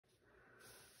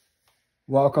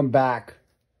Welcome back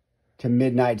to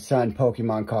Midnight Sun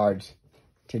Pokemon Cards.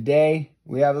 Today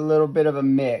we have a little bit of a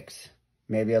mix,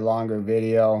 maybe a longer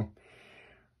video,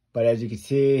 but as you can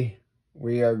see,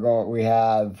 we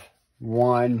have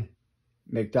one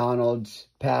McDonald's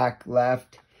pack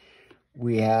left.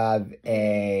 We have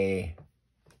a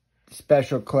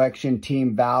special collection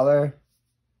Team Valor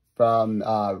from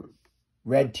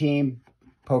Red Team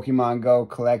Pokemon Go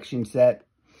collection set.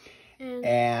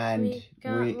 And we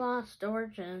got Lost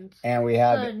Origins. And we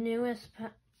have the newest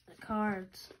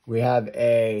cards. We have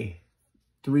a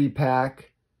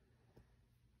 3-pack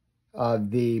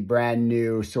of the brand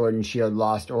new Sword and Shield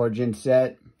Lost Origins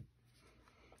set.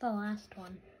 The last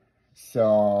one.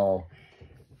 So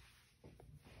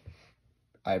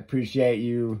I appreciate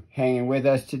you hanging with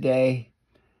us today.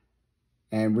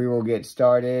 And we will get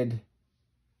started.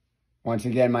 Once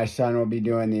again, my son will be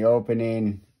doing the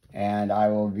opening. And I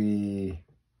will be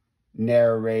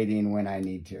narrating when I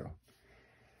need to.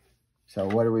 So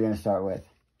what are we going to start with?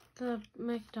 The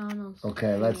McDonald's.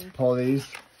 Okay, let's pull these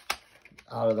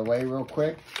out of the way real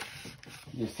quick.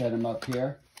 Just set them up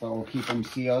here. But we'll keep them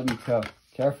sealed until...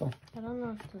 Careful. I don't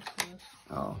know if this is.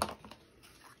 Oh.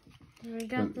 We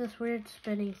got this weird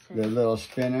spinning thing. The little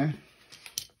spinner.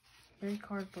 Weird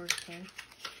cardboard thing.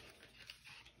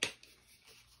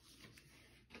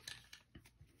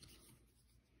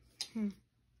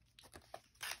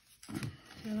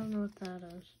 I don't know what that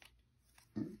is.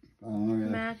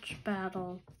 Match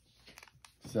battle.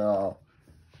 So,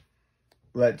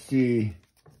 let's see.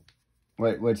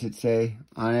 What's it say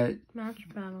on it? Match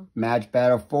battle. Match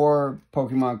battle. 4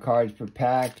 Pokemon cards per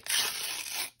pack.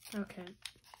 Okay.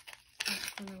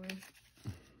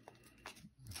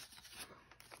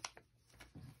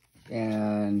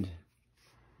 And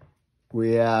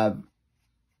we have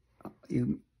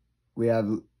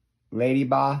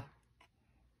Ladybah,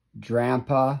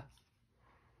 Drampa,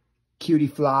 Cutie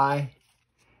Fly,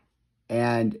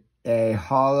 and a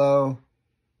hollow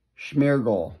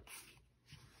Schmeargle.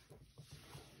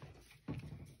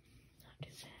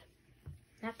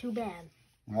 Not too bad.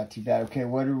 Not too bad. Okay,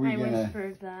 what are we gonna? I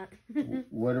whispered that.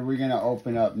 What are we gonna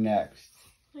open up next?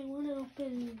 I want to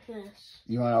open this.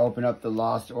 You want to open up the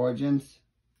Lost Origins?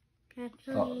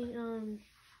 Actually,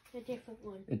 a different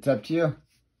one. It's up to you.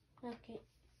 Okay.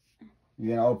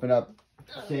 You're gonna open up.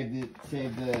 Save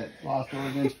the Lost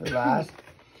Origins for last.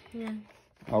 Yeah.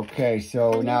 Okay,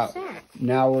 so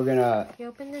now we're gonna. You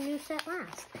open the new set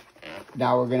last.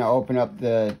 Now we're gonna open up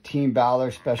the Team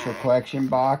Valor Special Collection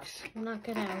box. I'm not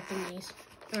good at opening these.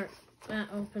 Or at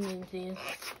opening these.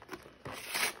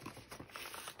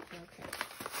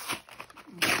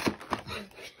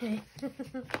 Okay.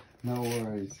 No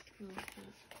worries.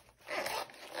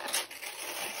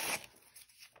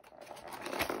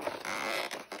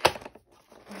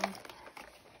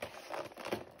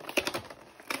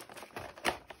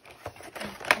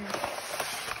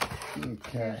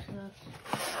 Okay.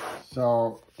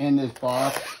 So in this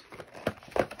box,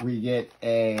 we get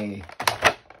a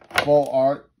full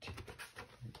art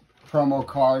promo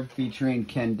card featuring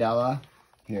Candela.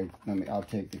 Here, I'll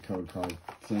take the code card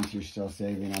since you're still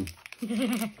saving them.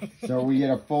 So we get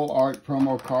a full art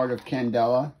promo card of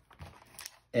Candela,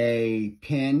 a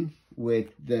pin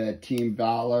with the Team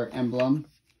Valor emblem.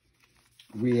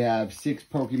 We have 6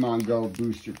 Pokemon Go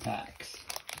booster packs.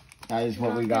 That is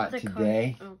what we got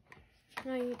today. Oh.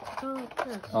 No, you go like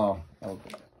this. Oh,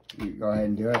 okay. You go ahead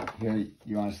and do it. Here,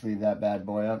 you want to sleeve that bad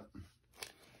boy up?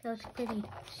 That's pretty.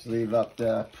 Sleeve up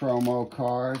the promo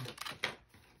card.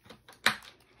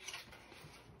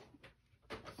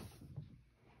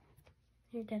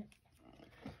 You're done.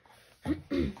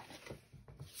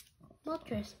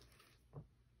 Moltres.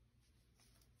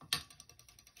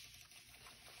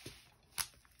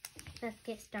 Let's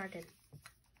get started.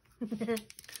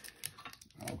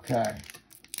 Okay.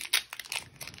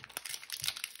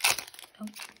 Oh.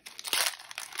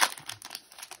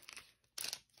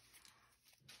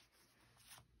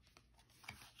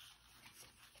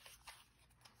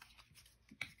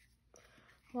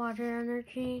 Water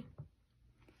energy.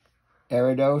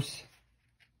 Gyarados,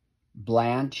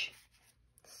 Blanche,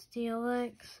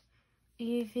 Steelix,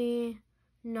 Eevee,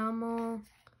 Numel,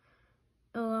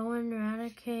 Alolan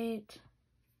Raticate,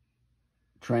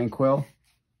 Tranquil,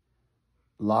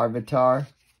 Larvitar.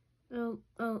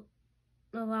 Alolan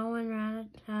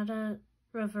Raticate had a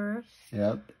reverse.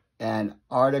 Yep. And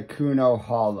Articuno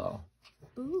Hollow.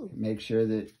 Ooh. Make sure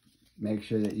that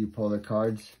you pull the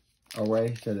cards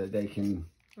away so that they can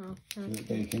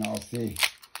all see.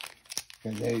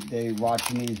 Because they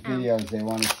watching these videos, they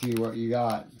want to see what you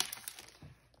got.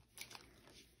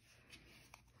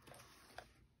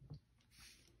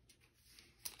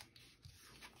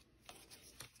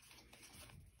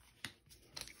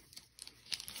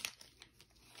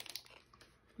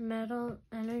 Metal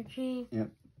Energy. Yep.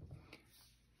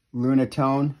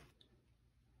 Lunatone.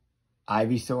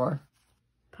 Ivysaur.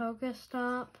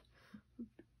 Pokestop.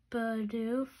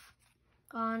 Bidoof.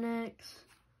 Onyx.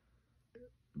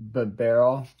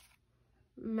 Barrel.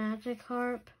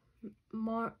 Magikarp.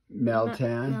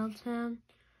 Meltan.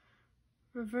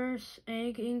 Reverse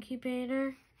Egg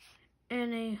Incubator.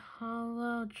 And a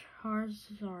Hollow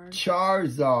Charizard.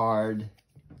 Charizard.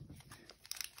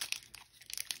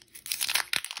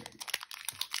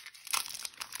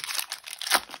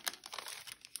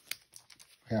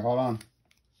 Okay, hold on.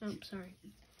 Oh, sorry.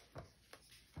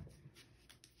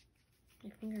 My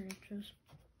finger itches.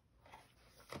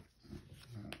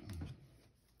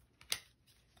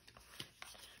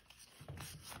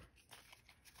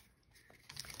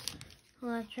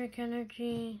 Electric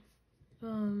Energy.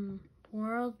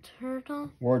 World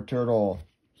Turtle. War Turtle.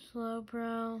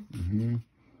 Slowbro.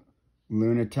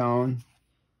 Lunatone.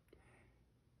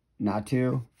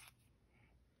 Natu.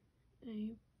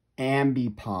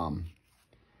 Ambipom.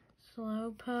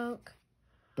 Slowpoke.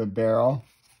 Barrel.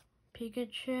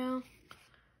 Pikachu.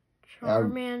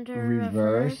 Charmander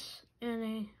reverse. And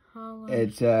a hollow.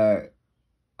 It's a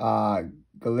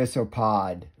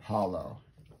Galissopod hollow.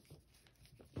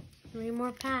 3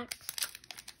 more packs.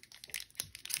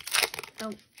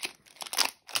 Oh.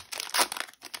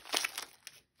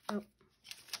 Oh.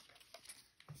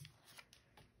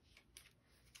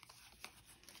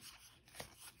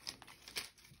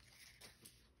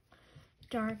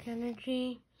 Dark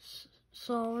Energy,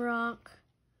 Solrock,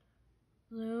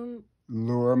 Lure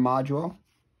Module.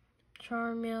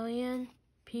 Charmeleon,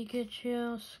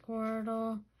 Pikachu,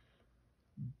 Squirtle,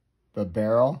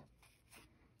 Barrel.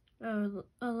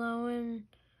 Alolan,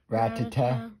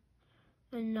 Rattata.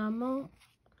 and Numel.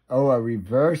 Oh, a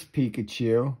reverse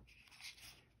Pikachu.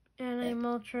 And a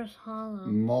Moltres Hollow.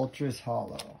 Moltres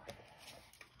Hollow.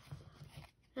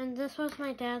 And this was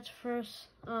my dad's first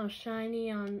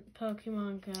shiny on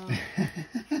Pokemon Go.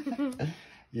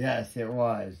 Yes, it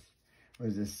was. It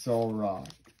was a Solrock.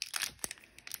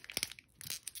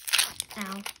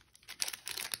 Ow.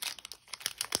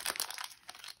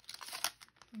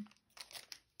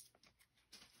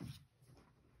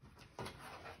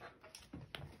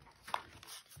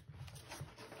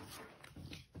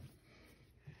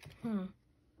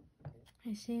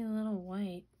 I see a little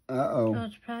white. Uh-oh. Oh,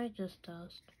 it's probably just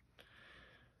dust.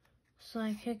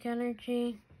 Psychic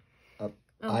Energy.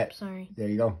 Sorry. There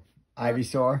you go.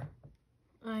 Ivysaur.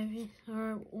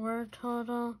 Ivysaur,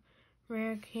 Wartortle,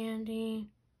 Rare Candy,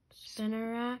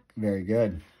 Spinarak. Very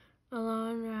good.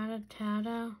 Alolan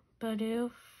Rattata,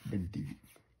 Bidoof,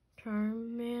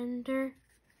 Charmander,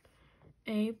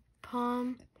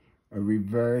 Apom. A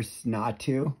reverse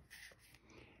Natu.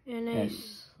 And a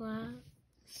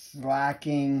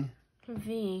Slacking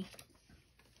V.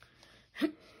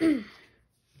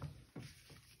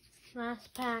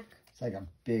 Last pack. It's like a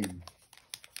big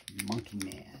monkey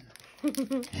man.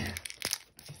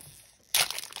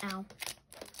 Ow.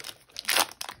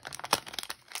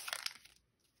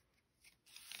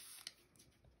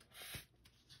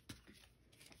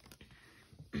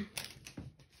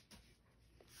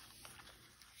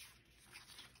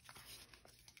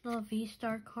 Little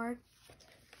V-Star card.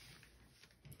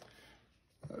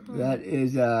 That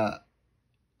is a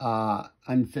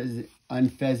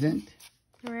Unpheasant.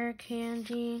 Rare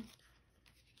Candy.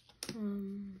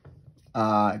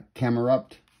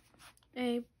 Camerupt.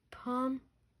 Apom.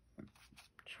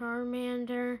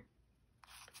 Charmander.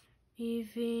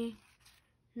 Eevee.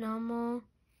 Numel.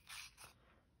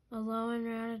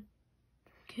 Alolan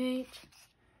Raticate.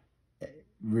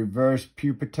 Reverse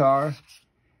Pupitar.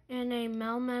 And a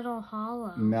Melmetal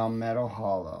Hollow. Melmetal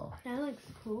Hollow. That looks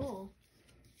cool.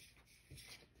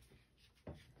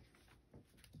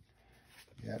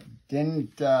 Yep.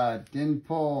 Didn't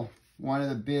pull one of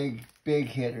the big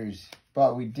hitters,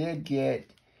 but we did get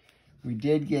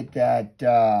that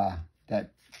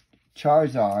that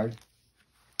Charizard.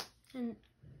 And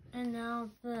now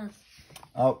this.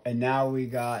 Oh, and now we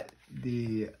got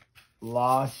the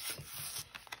Lost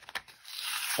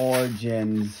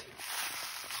Origins.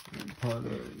 Pull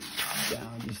it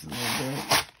down just a little bit.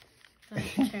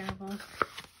 That's terrible.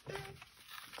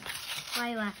 Why are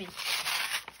you laughing?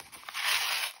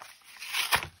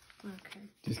 Okay.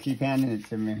 Just keep handing it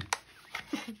to me.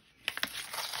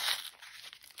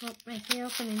 Oh, I see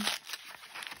opening.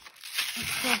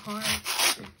 It's so hard.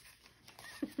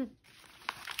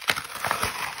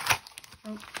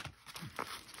 Oh.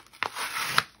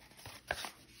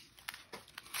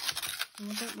 A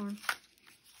little bit more.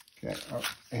 Okay. Oh,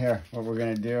 here, what we're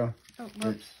gonna do? Oh,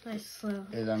 whoops! I slew.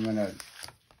 Is I'm gonna.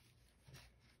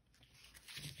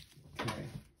 Okay.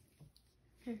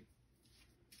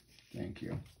 Thank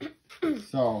you.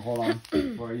 So, hold on.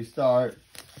 Before you start,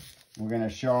 we're going to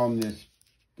show them this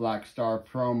Black Star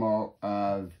promo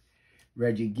of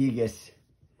Regigigas.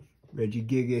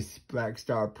 Regigigas Black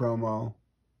Star promo.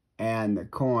 And the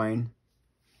coin.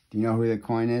 Do you know who the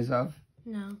coin is of?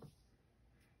 No.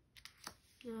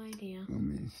 No idea. Let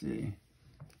me see.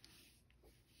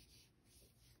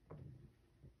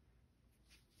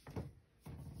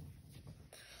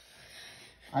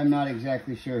 I'm not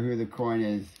exactly sure who the coin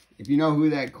is. If you know who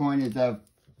that coin is of,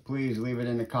 please leave it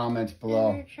in the comments below.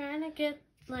 And you're trying to get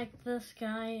like this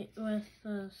guy with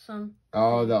some.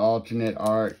 Oh, the alternate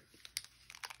art.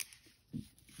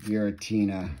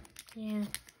 Giratina. Yeah.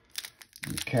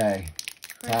 Okay.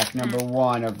 Pack number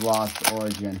 1 of Lost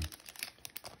Origin.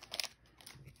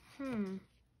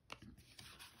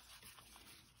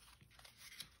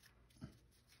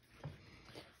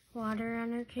 Water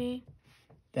energy.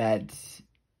 That's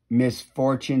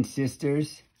Misfortune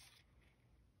Sisters.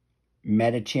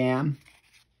 Metacham.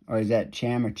 Or is that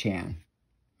Cham or Chan?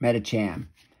 Metacham.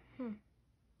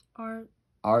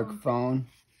 Arc Phone.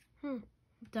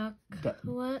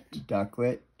 Ducklet.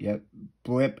 Ducklet. Yep.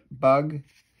 Blip Bug.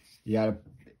 You gotta,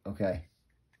 okay.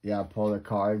 You gotta pull the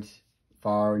cards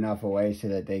far enough away so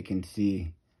that they can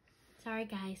see. Sorry,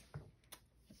 guys.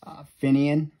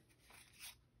 Finian.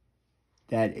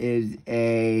 That is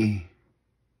a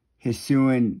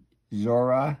Hisuian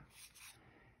Zora.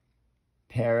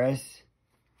 Paris.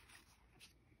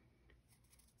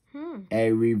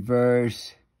 A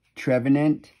reverse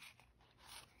Trevenant.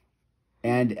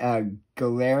 And a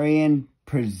Galarian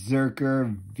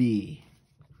Berserker V.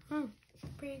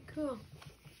 Pretty cool.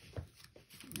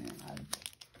 Man,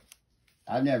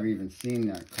 I've never even seen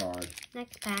that card.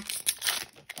 Next pack.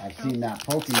 I've seen that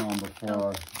Pokemon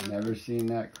before. Never seen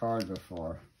that card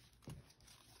before.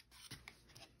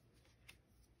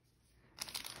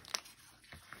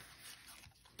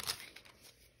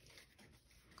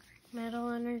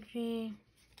 Metal energy.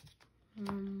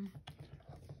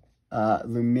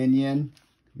 Luminian.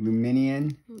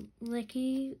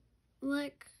 Licky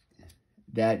Lick.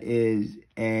 That is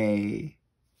a...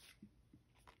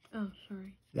 Oh,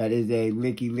 sorry. That is a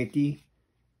Licky.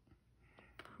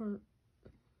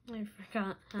 I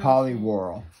forgot.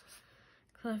 Poliwhirl.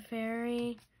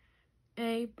 Clefairy.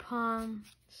 Apom.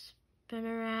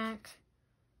 Spinnerack.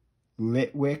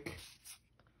 Litwick.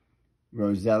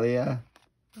 Roselia.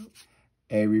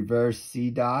 A reverse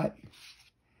C-Dot.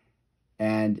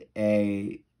 And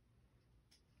a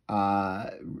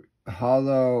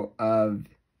holo of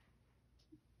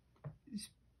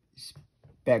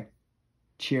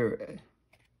Spectura.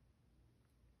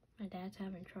 My dad's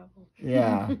having trouble.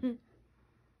 Yeah.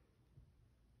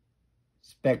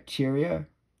 Spectura.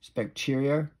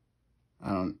 I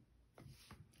don't.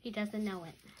 He doesn't know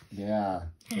it. Yeah.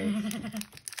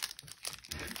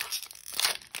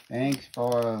 Thanks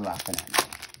for laughing at me.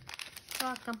 You're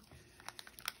welcome.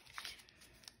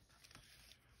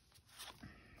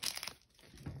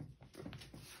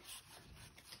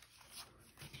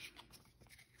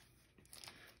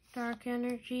 Dark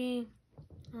energy.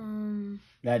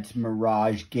 That's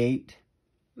Mirage Gate.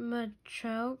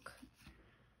 Machoke.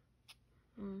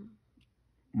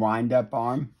 Wind Up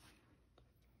Arm.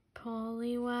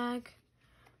 Poliwag.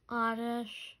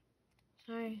 Oddish.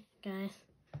 Sorry, guys.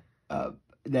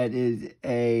 That is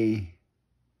a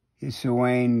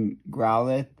Hisuian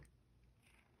Growlithe.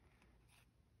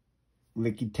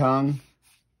 Licky Tongue.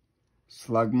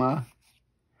 Slugma.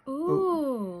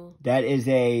 Ooh. That is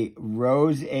a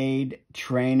Roseade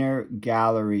Trainer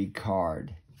Gallery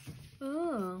card.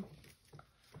 Ooh.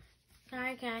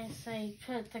 Sorry guys, I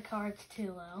put the cards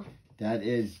too low. That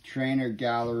is Trainer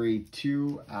Gallery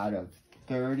 2 out of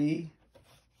 30.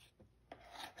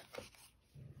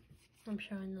 I'm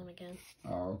showing them again.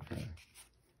 Oh, okay.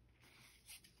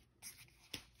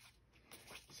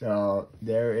 So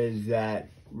there is that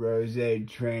Roseade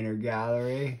Trainer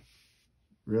Gallery.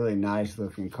 Really nice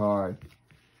looking card.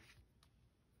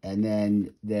 And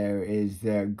then there is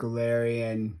the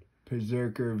Galarian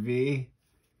Berserker V.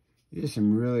 There's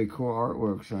some really cool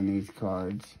artworks on these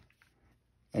cards.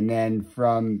 And then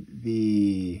from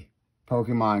the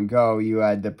Pokemon Go, you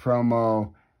had the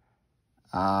promo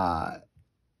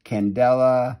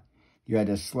Candela, you had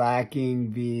the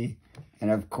Slacking V, and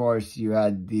of course you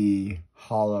had the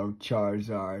Holo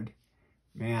Charizard.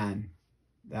 Man,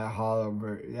 that Holo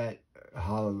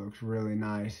looks really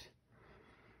nice.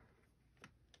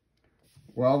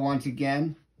 Well, once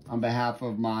again, on behalf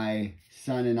of my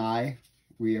son and I,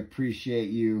 we appreciate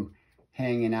you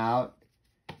hanging out.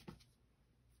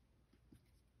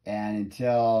 And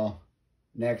until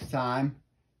next time,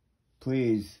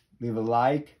 please leave a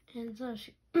like. And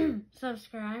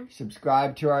Subscribe.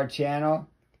 Subscribe to our channel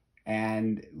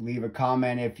and leave a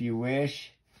comment if you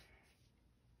wish.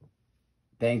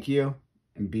 Thank you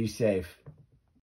and be safe.